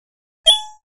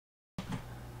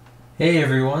Hey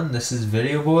everyone, this is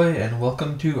Video Boy and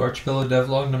welcome to Archipelo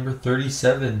DevLog number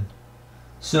 37.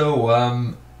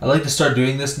 I'd like to start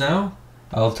doing this now.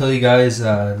 I'll tell you guys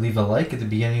leave a like at the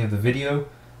beginning of the video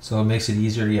so it makes it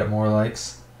easier to get more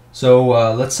likes.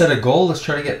 Let's set a goal. Let's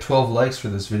try to get 12 likes for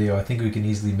this video. I think we can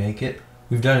easily make it.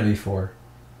 We've done it before.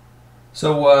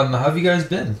 How have you guys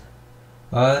been?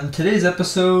 In today's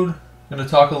episode, I'm going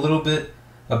to talk a little bit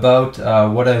about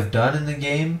what I've done in the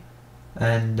game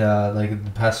and like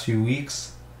the past few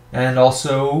weeks, and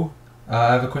also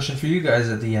I have a question for you guys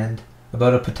at the end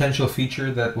about a potential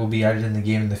feature that will be added in the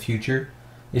game in the future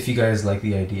if you guys like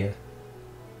the idea.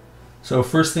 So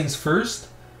first things first,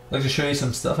 I'd like to show you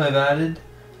some stuff I've added.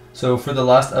 So for the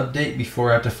last update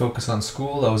before I had to focus on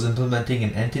school, I was implementing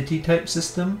an entity type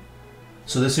system.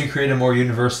 So this would create a more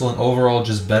universal and overall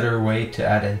just better way to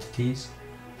add entities.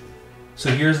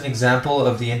 So here's an example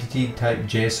of the entity type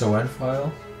JSON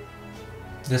file.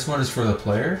 This one is for the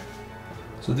player.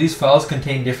 So these files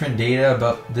contain different data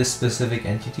about this specific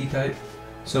entity type.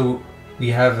 So we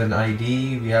have an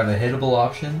ID, we have a hittable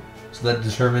option, so that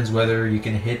determines whether you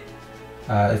can hit,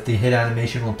 if the hit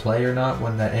animation will play or not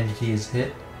when that entity is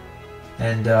hit.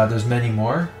 And there's many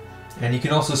more. And you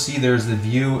can also see there's the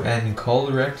view and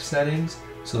call rect settings.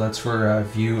 So that's for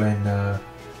view and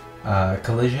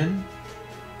collision.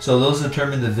 So those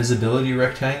determine the visibility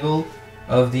rectangle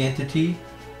of the entity.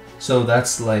 So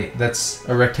that's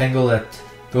a rectangle that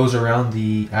goes around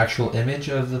the actual image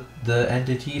of the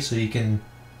entity, so you can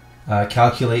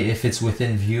calculate if it's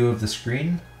within view of the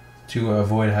screen to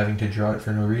avoid having to draw it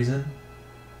for no reason.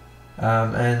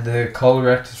 And the call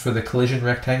rect is for the collision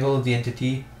rectangle of the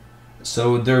entity.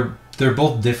 So they're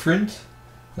both different.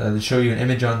 They show you an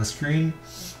image on the screen.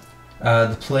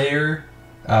 The player,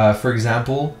 for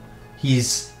example,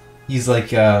 he's like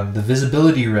the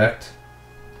visibility rect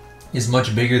is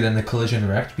much bigger than the collision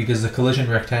rect, because the collision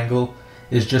rectangle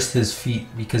is just his feet,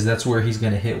 because that's where he's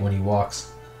going to hit when he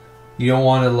walks. You don't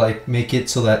want to like make it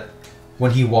so that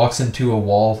when he walks into a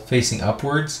wall facing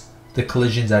upwards, the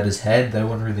collision's at his head. That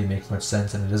wouldn't really make much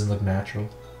sense and it doesn't look natural.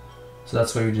 So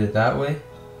that's why we did it that way.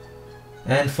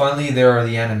 And finally there are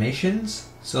the animations.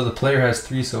 So the player has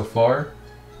 3 so far,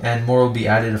 and more will be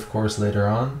added of course later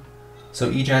on. So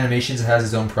each animation has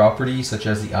its own property, such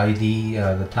as the ID,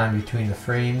 the time between the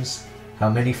frames, how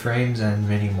many frames, and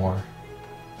many more.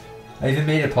 I even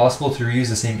made it possible to reuse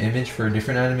the same image for a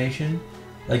different animation.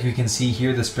 Like we can see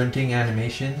here, the sprinting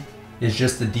animation is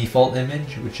just the default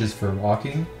image, which is for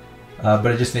walking, but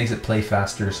it just makes it play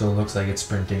faster, so it looks like it's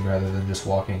sprinting rather than just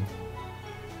walking.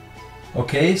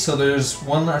 Okay, so there's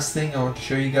one last thing I want to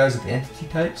show you guys with the entity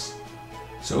types.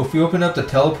 So if we open up the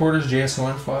teleporters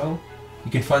JSON file, you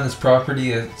can find this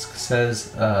property that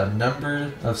says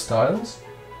number of styles.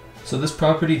 So this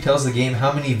property tells the game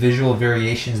how many visual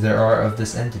variations there are of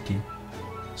this entity.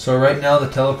 So right now the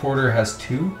teleporter has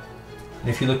 2. And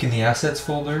if you look in the assets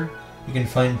folder, you can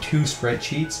find 2 sprite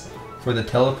sheets for the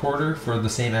teleporter for the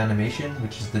same animation,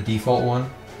 which is the default one.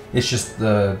 It's just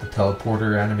the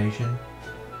teleporter animation.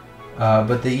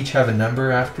 But they each have a number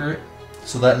after it.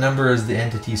 So that number is the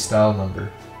entity style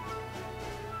number.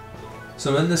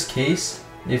 So in this case,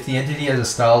 if the entity has a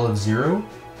style of 0,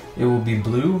 it will be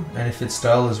blue, and if its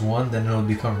style is 1, then it will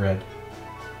become red.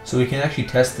 So we can actually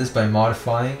test this by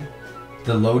modifying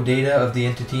the load data of the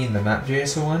entity in the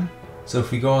map.json. So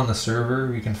if we go on the server,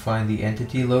 we can find the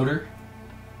entity loader.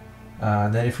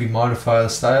 Then if we modify the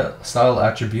style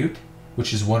attribute,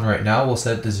 which is 1 right now, we'll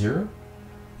set it to 0.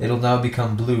 It'll now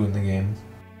become blue in the game.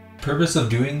 The purpose of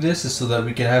doing this is so that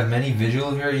we can have many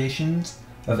visual variations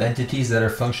of entities that are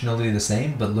functionally the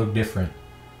same but look different.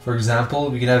 For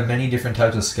example, we can have many different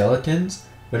types of skeletons,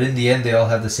 but in the end they all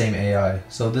have the same AI.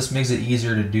 So this makes it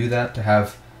easier to do that, to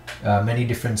have many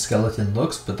different skeleton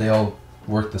looks, but they all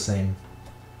work the same.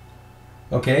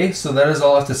 Okay, so that is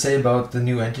all I have to say about the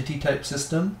new entity type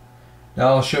system.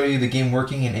 Now I'll show you the game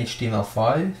working in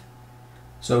HTML5.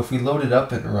 So if we load it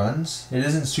up, it runs. It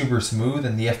isn't super smooth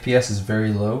and the FPS is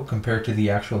very low compared to the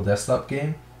actual desktop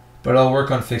game. But I'll work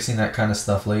on fixing that kind of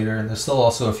stuff later, and there's still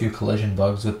also a few collision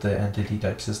bugs with the entity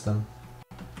type system.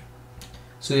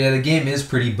 So yeah, the game is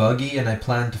pretty buggy and I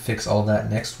plan to fix all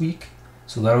that next week.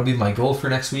 So that'll be my goal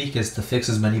for next week, is to fix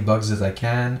as many bugs as I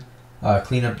can,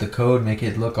 clean up the code, make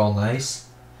it look all nice.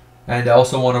 And I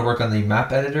also want to work on the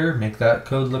map editor, make that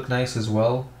code look nice as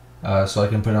well, so I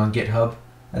can put it on GitHub.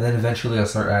 And then eventually I'll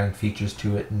start adding features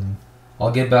to it, and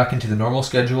I'll get back into the normal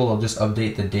schedule. I'll just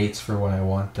update the dates for when I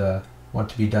want to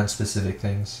be done specific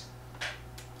things.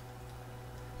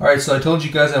 Alright, so I told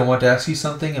you guys I want to ask you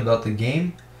something about the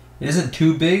game. It isn't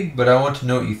too big, but I want to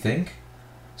know what you think.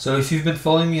 So if you've been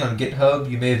following me on GitHub,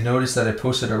 you may have noticed that I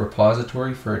posted a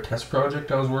repository for a test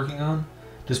project I was working on,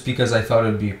 just because I thought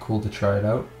it would be cool to try it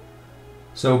out.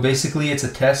 So basically it's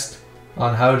a test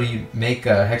on how to make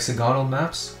hexagonal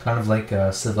maps, kind of like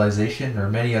Civilization,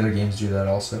 or many other games do that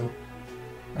also.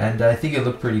 And I think it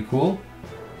looked pretty cool.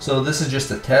 So this is just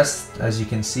a test, as you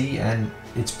can see, and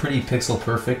it's pretty pixel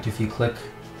perfect if you click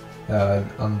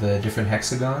on the different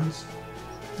hexagons.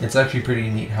 It's actually pretty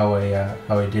neat how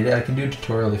I did it. I can do a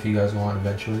tutorial if you guys want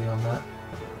eventually on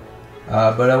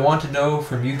that. But I want to know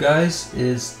from you guys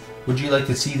is, would you like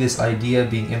to see this idea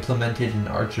being implemented in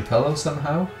Archipelo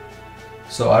somehow?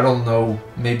 So I don't know,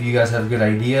 maybe you guys have good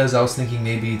ideas. I was thinking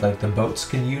maybe like the boats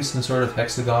can use some sort of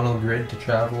hexagonal grid to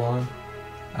travel on.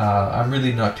 I'm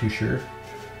really not too sure.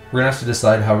 We're gonna have to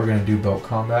decide how we're gonna do boat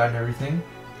combat and everything.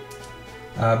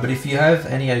 But if you have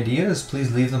any ideas,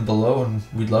 please leave them below and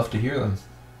we'd love to hear them.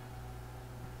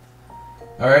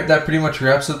 Alright, that pretty much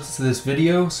wraps up this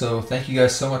video, so thank you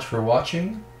guys so much for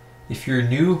watching. If you're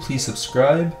new, please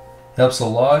subscribe. It helps a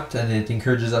lot and it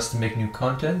encourages us to make new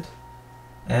content.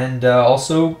 And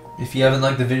also, if you haven't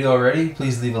liked the video already,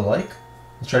 please leave a like.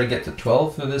 I'll try to get to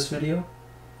 12 for this video.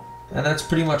 And that's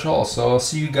pretty much all, so I'll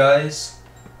see you guys.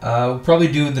 We'll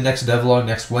probably do the next devlog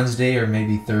next Wednesday or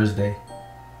maybe Thursday.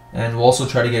 And we'll also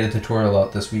try to get a tutorial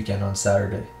out this weekend on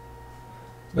Saturday.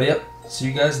 But yep, see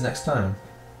you guys next time.